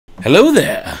Hello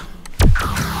there!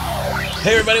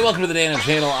 Hey everybody, welcome to the Dano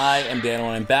channel. I am Dano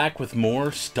and I'm back with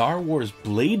more Star Wars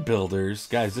Bladebuilders.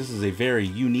 Guys, this is a very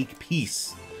unique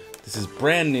piece. This is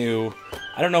brand new.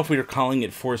 I don't know if we were calling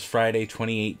it Force Friday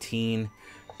 2018,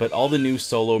 but all the new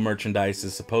solo merchandise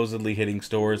is supposedly hitting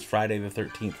stores Friday the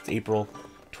 13th. It's April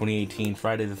 2018,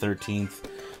 Friday the 13th.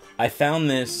 I found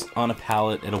this on a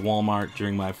pallet at a Walmart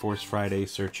during my Force Friday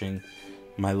searching,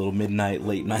 my little midnight,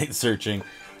 late night searching.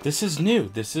 This is new.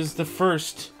 This is the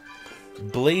first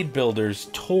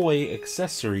Bladebuilders toy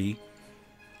accessory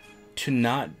to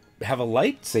not have a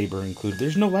lightsaber included.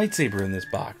 There's no lightsaber in this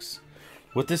box.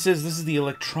 What this is the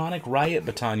Electronic Riot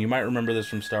Baton. You might remember this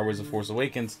from Star Wars The Force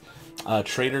Awakens.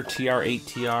 Traitor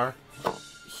TR8TR.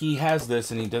 He has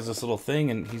this and he does this little thing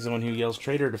and he's the one who yells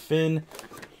traitor to Finn.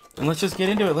 And let's just get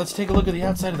into it. Let's take a look at the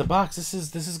outside of the box. This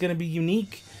is going to be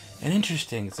unique and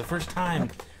interesting. It's the first time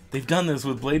they've done this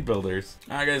with Bladebuilders.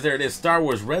 Alright guys, there it is. Star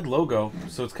Wars red logo.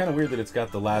 So it's kind of weird that it's got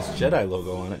the Last Jedi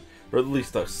logo on it. Or at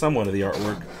least somewhat of the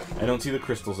artwork. I don't see the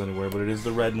crystals anywhere, but it is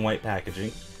the red and white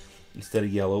packaging. Instead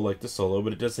of yellow like the Solo.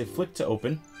 But it does say flick to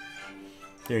open.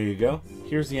 There you go.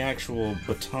 Here's the actual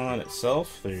baton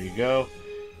itself. There you go.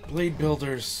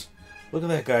 Bladebuilders. Look at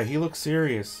that guy. He looks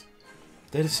serious.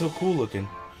 That is so cool looking.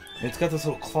 And it's got this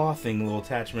little claw thing, little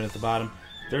attachment at the bottom.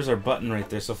 There's our button right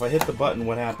there. So if I hit the button,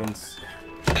 what happens?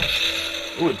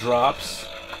 Oh, it drops.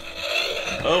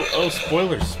 Oh,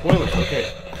 spoilers, spoilers.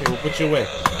 Okay, we'll put you away.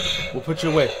 We'll put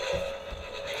you away.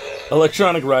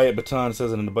 Electronic Riot Baton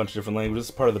says it in a bunch of different languages. This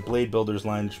is part of the Bladebuilders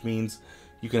line, which means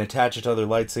you can attach it to other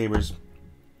lightsabers.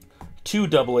 2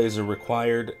 AA's are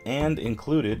required and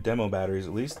included, demo batteries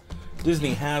at least.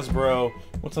 Disney, Hasbro.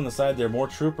 What's on the side there? More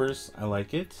troopers. I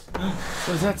like it. What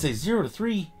does that say? 0 to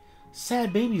 3.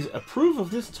 Sad babies approve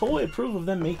of this toy. Approve of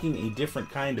them making a different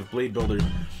kind of Bladebuilder.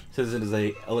 Says it is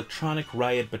a Electronic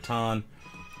Riot Baton.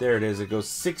 There it is. It goes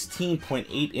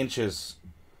 16.8 inches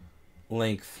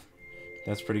length.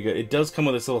 That's pretty good. It does come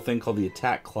with this little thing called the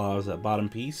attack claws, that bottom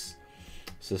piece.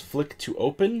 It says flick to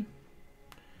open.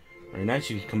 Very nice.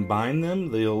 You can combine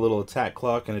them. The little attack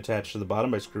claw can attach to the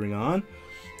bottom by screwing on.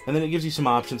 And then it gives you some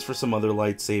options for some other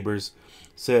lightsabers.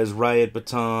 It says Riot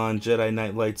Baton, Jedi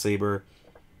Knight lightsaber,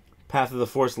 Path of the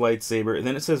Force lightsaber, and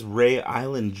then it says Rey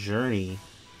Island Journey.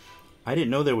 I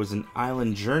didn't know there was an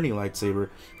Island Journey lightsaber.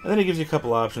 And then it gives you a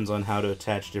couple options on how to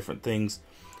attach different things,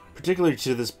 particularly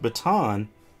to this baton.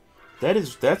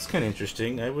 That's kind of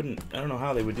interesting. I don't know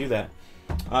how they would do that.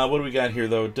 What do we got here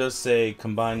though? It does say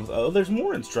combine with. Oh, there's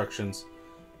more instructions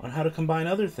on how to combine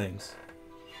other things.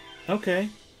 Okay.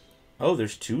 Oh,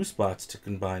 there's 2 spots to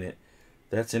combine it.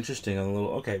 That's interesting. On the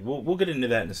little. Okay, we'll get into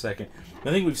that in a second.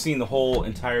 I think we've seen the whole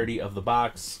entirety of the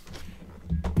box.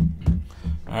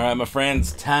 All right, my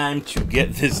friends, time to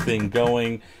get this thing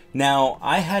going. Now,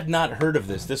 I had not heard of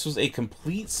this. This was a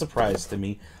complete surprise to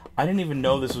me. I didn't even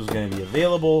know this was going to be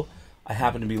available. I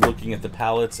happened to be looking at the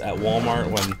pallets at Walmart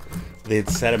when they had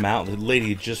set them out. The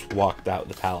lady just walked out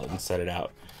the pallet and set it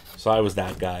out. So I was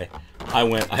that guy.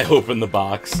 I opened the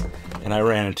box, and I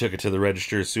ran and took it to the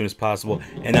register as soon as possible,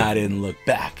 and I didn't look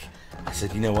back. I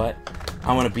said, you know what?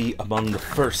 I want to be among the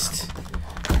first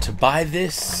to buy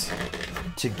this,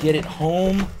 to get it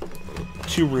home,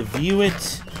 to review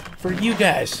it for you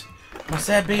guys, my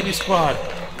sad baby squad.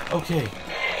 Okay,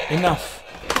 enough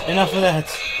of that.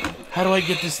 How do I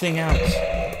get this thing out?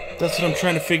 That's what I'm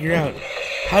trying to figure out.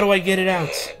 How do I get it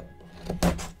out?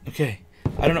 Okay.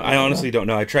 I don't know. I honestly don't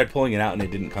know. I tried pulling it out and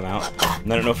it didn't come out.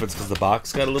 And I don't know if it's because the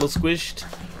box got a little squished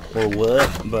or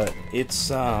what, but it's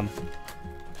oh,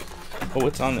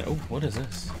 what's on there? Oh, what is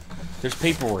this? There's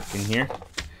paperwork in here.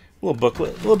 A little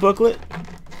booklet.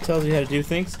 Tells you how to do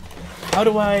things. How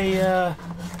do I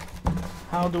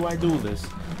do this?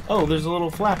 Oh, there's a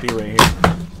little flappy right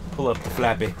here. Pull up the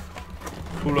flappy.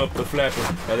 Pull up the flappy.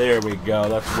 Oh, there we go.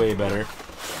 That's way better.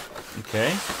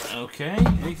 Okay.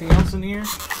 Anything else in here?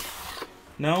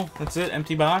 No, that's it.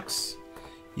 Empty box.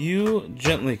 You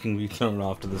gently can be thrown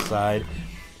off to the side.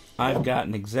 I've got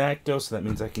an X-Acto, so that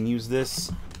means I can use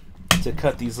this to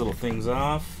cut these little things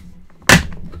off.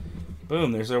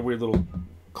 Boom, there's our weird little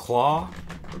claw.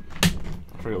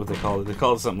 I forget what they call it. They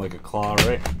call it something like a claw,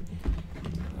 right?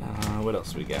 What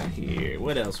else we got here?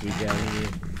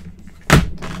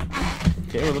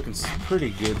 Okay, we're looking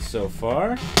pretty good so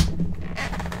far.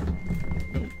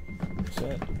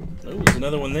 Oh, there's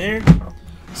another one there.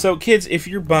 So, kids, if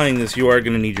you're buying this, you are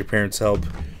going to need your parents' help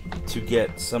to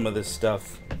get some of this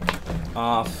stuff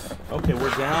off. Okay,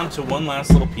 we're down to one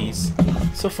last little piece.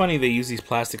 So funny they use these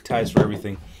plastic ties for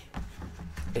everything,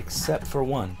 except for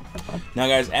one. Now,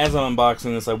 guys, as I'm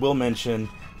unboxing this, I will mention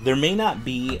There may not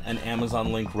be an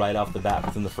Amazon link right off the bat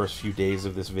within the first few days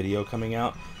of this video coming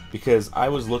out, because I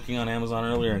was looking on Amazon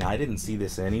earlier and I didn't see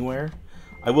this anywhere.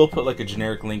 I will put like a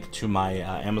generic link to my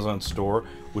Amazon store,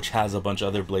 which has a bunch of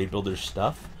other Bladebuilders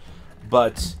stuff.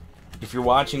 But if you're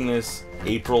watching this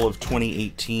April of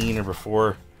 2018 or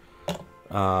before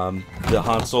the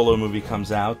Han Solo movie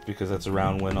comes out, because that's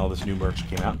around when all this new merch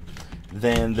came out,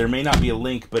 then there may not be a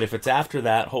link. But if it's after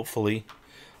that, hopefully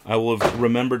I will have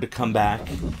remembered to come back,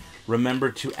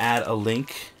 remember to add a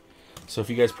link. So if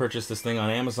you guys purchase this thing on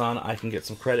Amazon, I can get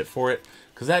some credit for it,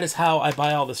 because that is how I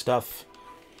buy all the stuff.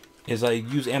 Is I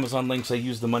use Amazon links. I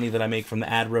use the money that I make from the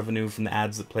ad revenue, from the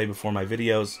ads that play before my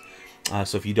videos.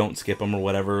 So if you don't skip them or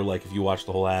whatever, like if you watch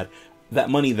the whole ad, that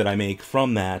money that I make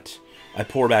from that, I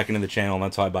pour back into the channel, and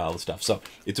that's how I buy all the stuff. So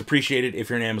it's appreciated if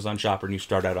you're an Amazon shopper and you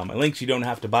start out on my links. You don't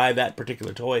have to buy that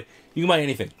particular toy. You can buy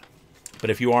anything. But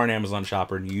if you are an Amazon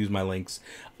shopper and you use my links,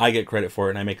 I get credit for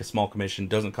it, and I make a small commission.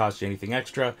 Doesn't cost you anything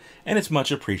extra, and it's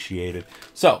much appreciated.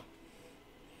 So,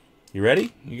 you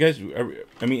ready? You guys,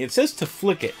 I mean, it says to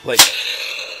flick it. Like,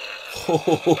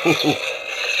 oh,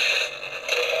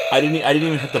 I didn't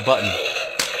even hit the button.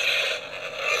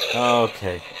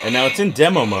 Okay, and now it's in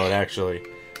demo mode, actually.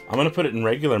 I'm going to put it in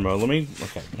regular mode. Let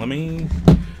me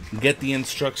get the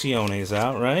instrucciones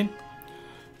out, right?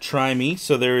 Try me.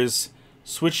 So there is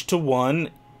switch to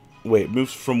 1. Wait,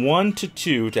 moves from 1 to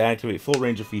 2 to activate full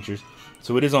range of features.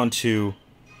 So it is on 2.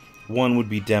 1 would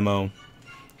be demo.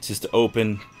 It's just to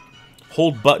open.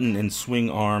 Hold button and swing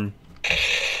arm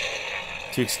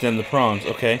to extend the prongs.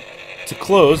 Okay. To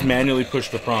close, manually push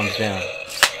the prongs down.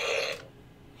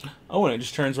 Oh, and it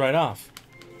just turns right off.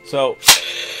 So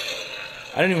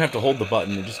I didn't even have to hold the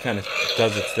button. It just kind of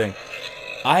does its thing.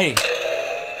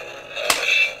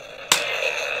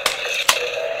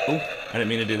 Oh, I didn't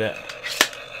mean to do that.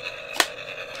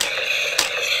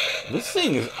 This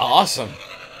thing is awesome.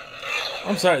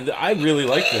 I'm sorry. I really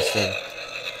like this thing.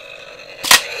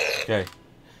 Okay.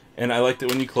 And I like that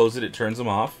when you close it, it turns them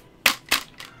off.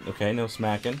 Okay, no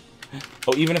smacking.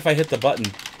 Oh, even if I hit the button,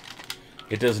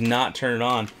 it does not turn it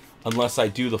on unless I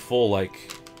do the full,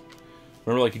 like...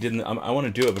 Remember, like you did in the, I want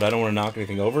to do it, but I don't want to knock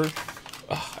anything over. Ugh,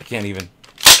 I can't even.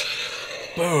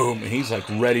 Boom! And he's like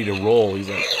ready to roll. He's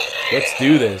like, let's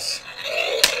do this.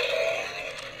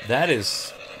 That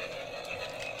is...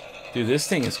 Dude, this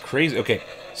thing is crazy. Okay,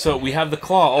 so we have the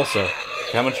claw also.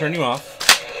 Okay, I'm going to turn you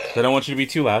off. I don't want you to be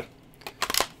too loud.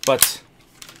 But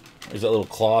there's that little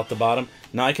claw at the bottom.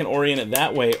 Now I can orient it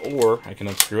that way, or I can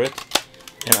unscrew it,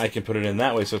 and I can put it in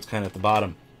that way so it's kind of at the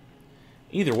bottom.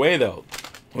 Either way, though.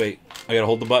 Wait, I gotta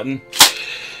hold the button.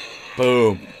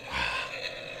 Boom.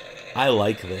 I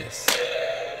like this.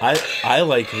 I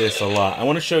like this a lot. I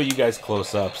want to show you guys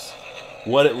close-ups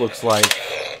what it looks like.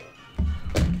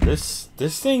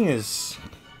 This thing is...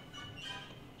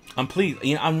 I'm pleased.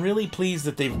 You know, I'm really pleased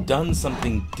that they've done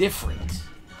something different.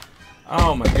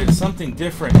 Oh my goodness, something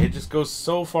different. It just goes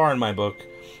so far in my book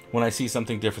when I see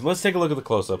something different. Let's take a look at the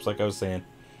close-ups, like I was saying.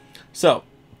 So,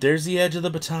 there's the edge of the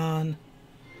baton.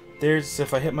 There's,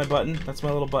 if I hit my button, that's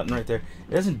my little button right there.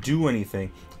 It doesn't do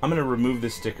anything. I'm going to remove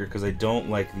this sticker because I don't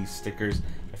like these stickers.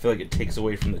 I feel like it takes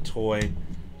away from the toy.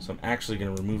 So I'm actually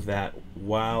going to remove that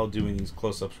while doing these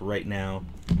close-ups right now.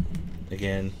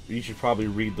 Again, you should probably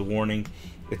read the warning.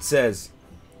 It says,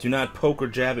 do not poke or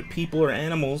jab at people or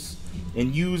animals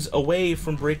and use away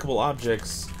from breakable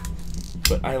objects.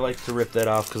 But I like to rip that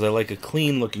off because I like a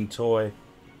clean-looking toy.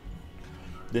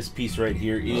 This piece right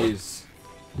here is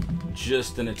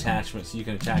just an attachment, so you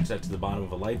can attach that to the bottom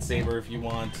of a lightsaber if you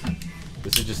want.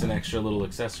 This is just an extra little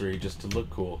accessory just to look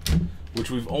cool,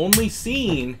 which we've only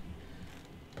seen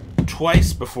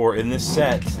twice before in this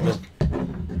set.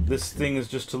 This thing is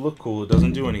just to look cool. It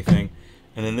doesn't do anything.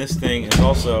 And then this thing is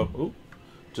also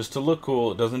just to look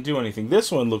cool. It doesn't do anything.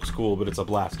 This one looks cool, but it's a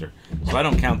blaster, so I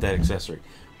don't count that accessory.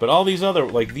 But all these other,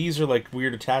 like, these are like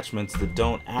weird attachments that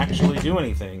don't actually do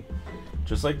anything.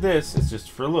 Just like this, it's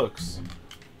just for looks.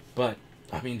 But,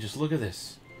 I mean, just look at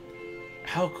this.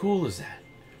 How cool is that?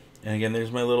 And again,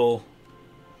 there's my little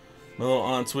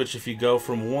on switch. If you go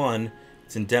from 1,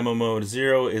 it's in demo mode,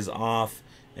 0 is off,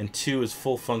 and 2 is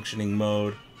full functioning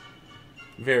mode.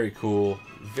 Very cool.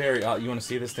 Very, you want to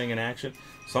see this thing in action?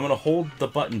 So I'm going to hold the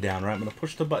button down, right? I'm going to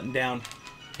push the button down,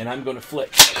 and I'm going to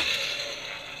flick.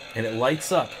 And it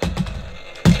lights up.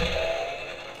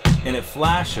 And it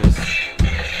flashes.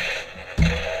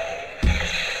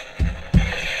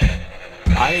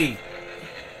 I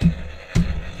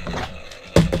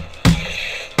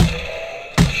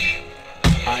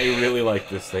really like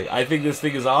this thing. I think this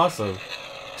thing is awesome.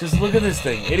 Just look at this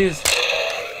thing. It is.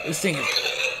 This thing is.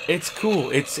 It's cool.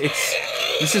 It's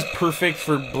This is perfect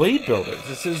for Blade Builders.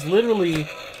 This is literally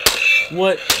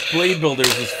what Blade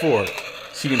Builders is for.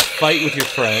 So you can fight with your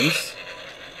friends.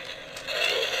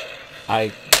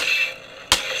 I'm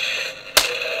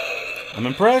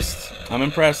impressed. I'm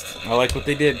impressed. I like what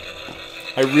they did.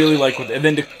 I really like what... And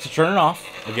then to turn it off.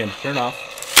 Again, turn it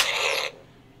off.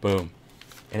 Boom.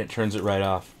 And it turns it right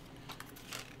off.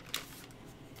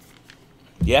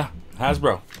 Yeah,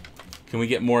 Hasbro. Can we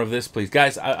get more of this, please?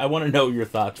 Guys, I want to know your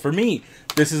thoughts. For me,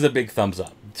 this is a big thumbs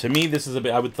up. To me, this is a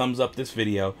big... I would thumbs up this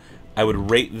video. I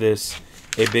would rate this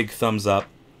a big thumbs up.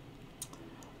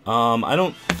 I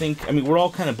don't think... I mean, we're all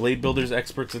kind of Blade Builders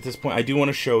experts at this point. I do want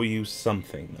to show you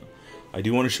something, though. I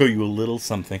do want to show you a little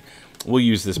something. We'll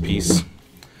use this piece.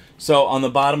 So, on the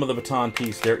bottom of the baton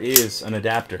piece, there is an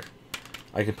adapter.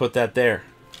 I can put that there.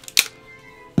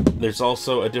 There's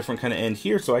also a different kind of end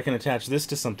here, so I can attach this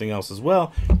to something else as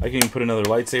well. I can even put another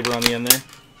lightsaber on the end there.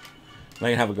 And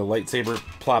I can have like a lightsaber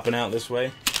plopping out this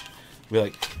way. Be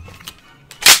like,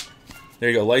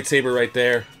 there you go, lightsaber right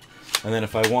there. And then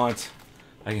if I want,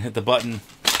 I can hit the button,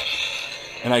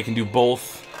 and I can do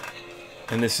both.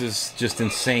 And this is just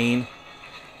insane.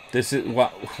 This is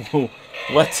what?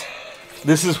 What?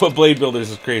 This is what Blade Builders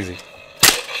is crazy.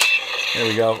 There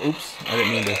we go. Oops, I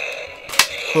didn't mean to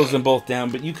close them both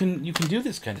down, but you can do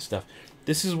this kind of stuff.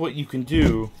 This is what you can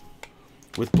do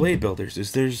with Blade Builders.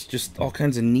 Is there's just all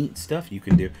kinds of neat stuff you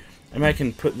can do. I mean, I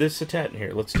can put this attachment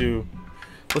here. Let's do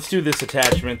this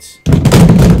attachment.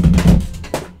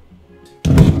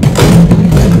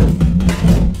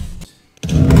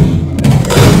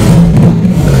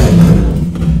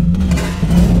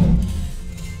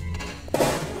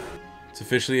 It's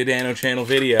officially a Dano Channel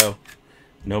video.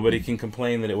 Nobody can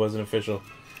complain that it wasn't official.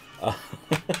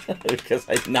 Because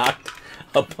I knocked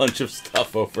a bunch of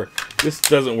stuff over. This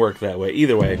doesn't work that way.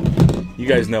 Either way, you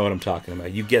guys know what I'm talking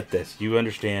about. You get this. You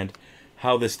understand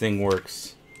how this thing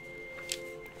works.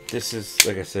 This is,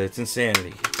 like I said, it's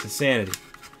insanity. It's insanity.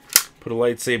 Put a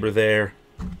lightsaber there.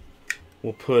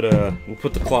 We'll put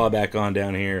the claw back on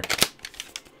down here.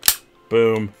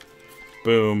 Boom.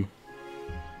 Boom.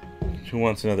 Who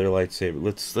wants another lightsaber?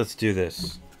 Let's do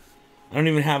this. I don't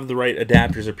even have the right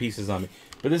adapters or pieces on me.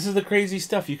 But this is the crazy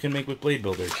stuff you can make with Blade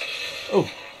Builders. Oh.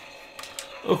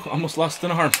 Oh, almost lost an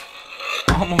arm.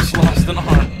 Almost lost an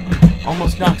arm.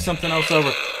 Almost knocked something else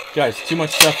over. Guys, too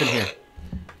much stuff in here.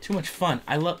 Too much fun.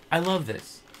 I love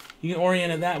this. You can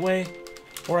orient it that way,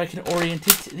 or I can orient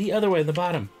it the other way at the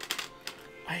bottom.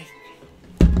 Like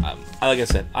I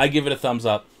said, I give it a thumbs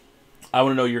up. I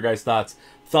want to know your guys' thoughts.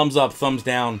 Thumbs up, thumbs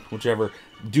down, whichever.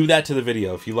 Do that to the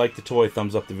video. If you like the toy,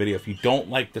 thumbs up the video. If you don't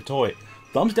like the toy,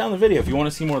 thumbs down the video. If you want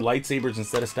to see more lightsabers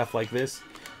instead of stuff like this,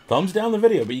 thumbs down the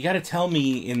video. But you got to tell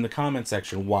me in the comment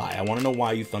section why. I want to know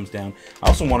why you thumbs down. I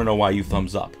also want to know why you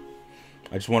thumbs up.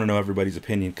 I just want to know everybody's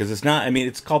opinion, because it's not, I mean,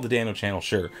 it's called the Dano Channel,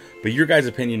 sure, but your guys'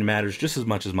 opinion matters just as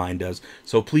much as mine does.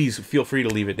 So please feel free to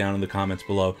leave it down in the comments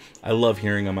below. I love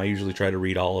hearing them. I usually try to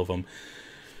read all of them.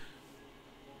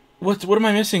 What am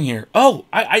I missing here? Oh,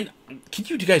 can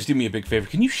you guys do me a big favor?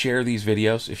 Can you share these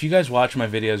videos? If you guys watch my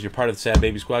videos, you're part of the Sad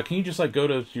Baby Squad, can you just like go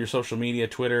to your social media,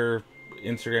 Twitter,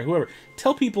 Instagram, whoever,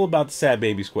 tell people about the Sad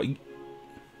Baby Squad.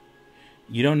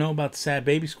 You don't know about the Sad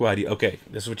Baby Squad? Okay,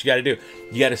 this is what you got to do.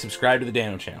 You got to subscribe to the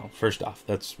Dano Channel. First off,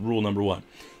 that's rule number one.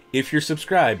 If you're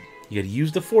subscribed, you got to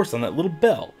use the force on that little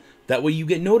bell. That way you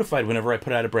get notified whenever I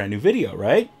put out a brand new video,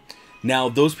 right? Now,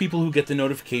 those people who get the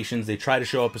notifications, they try to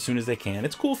show up as soon as they can.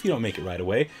 It's cool if you don't make it right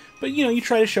away, but you know, you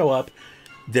try to show up.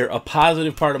 They're a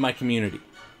positive part of my community.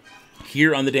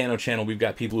 Here on the Dano Channel, we've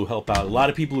got people who help out. A lot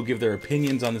of people who give their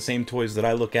opinions on the same toys that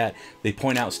I look at. They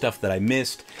point out stuff that I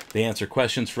missed. They answer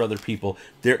questions for other people.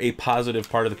 They're a positive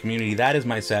part of the community. That is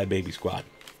my Sad Baby Squad.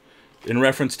 In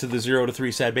reference to the 0 to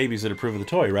 3 sad babies that approve of the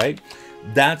toy, right?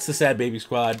 That's the Sad Baby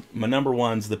Squad. My number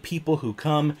one's the people who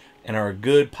come and are a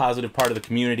good, positive part of the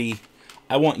community.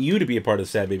 I want you to be a part of the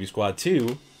Sad Baby Squad,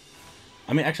 too.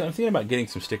 I mean, actually, I'm thinking about getting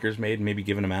some stickers made and maybe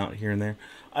giving them out here and there.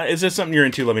 Is this something you're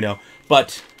into? Let me know.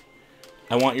 But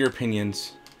I want your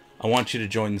opinions. I want you to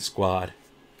join the squad.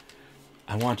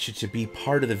 I want you to be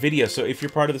part of the video. So if you're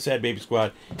part of the Sad Baby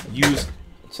Squad, use...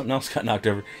 Something else got knocked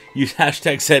over. Use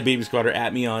hashtag Sad Baby Squad or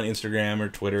at me on Instagram or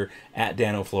Twitter, at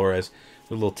Dano Flores.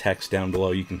 There's a little text down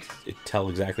below. You can tell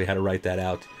exactly how to write that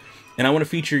out. And I want to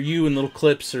feature you in little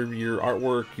clips or your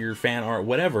artwork, your fan art,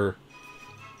 whatever,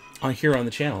 on here on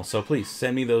the channel. So please,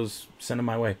 send me those. Send them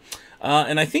my way.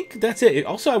 And I think that's it.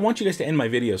 Also, I want you guys to end my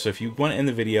video. So if you want to end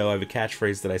the video, I have a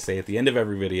catchphrase that I say at the end of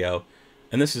every video.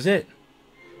 And this is it.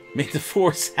 May the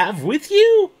Force have with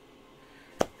you.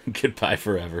 Goodbye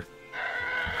forever.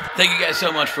 Thank you guys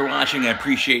so much for watching. I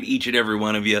appreciate each and every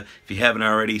one of you. If you haven't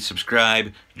already,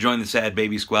 subscribe, join the Sad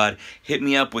Baby Squad. Hit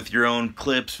me up with your own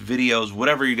clips, videos,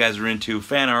 whatever you guys are into,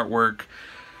 fan artwork.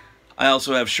 I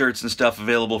also have shirts and stuff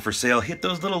available for sale. Hit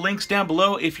those little links down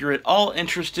below if you're at all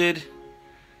interested.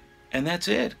 And that's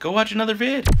it. Go watch another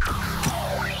vid.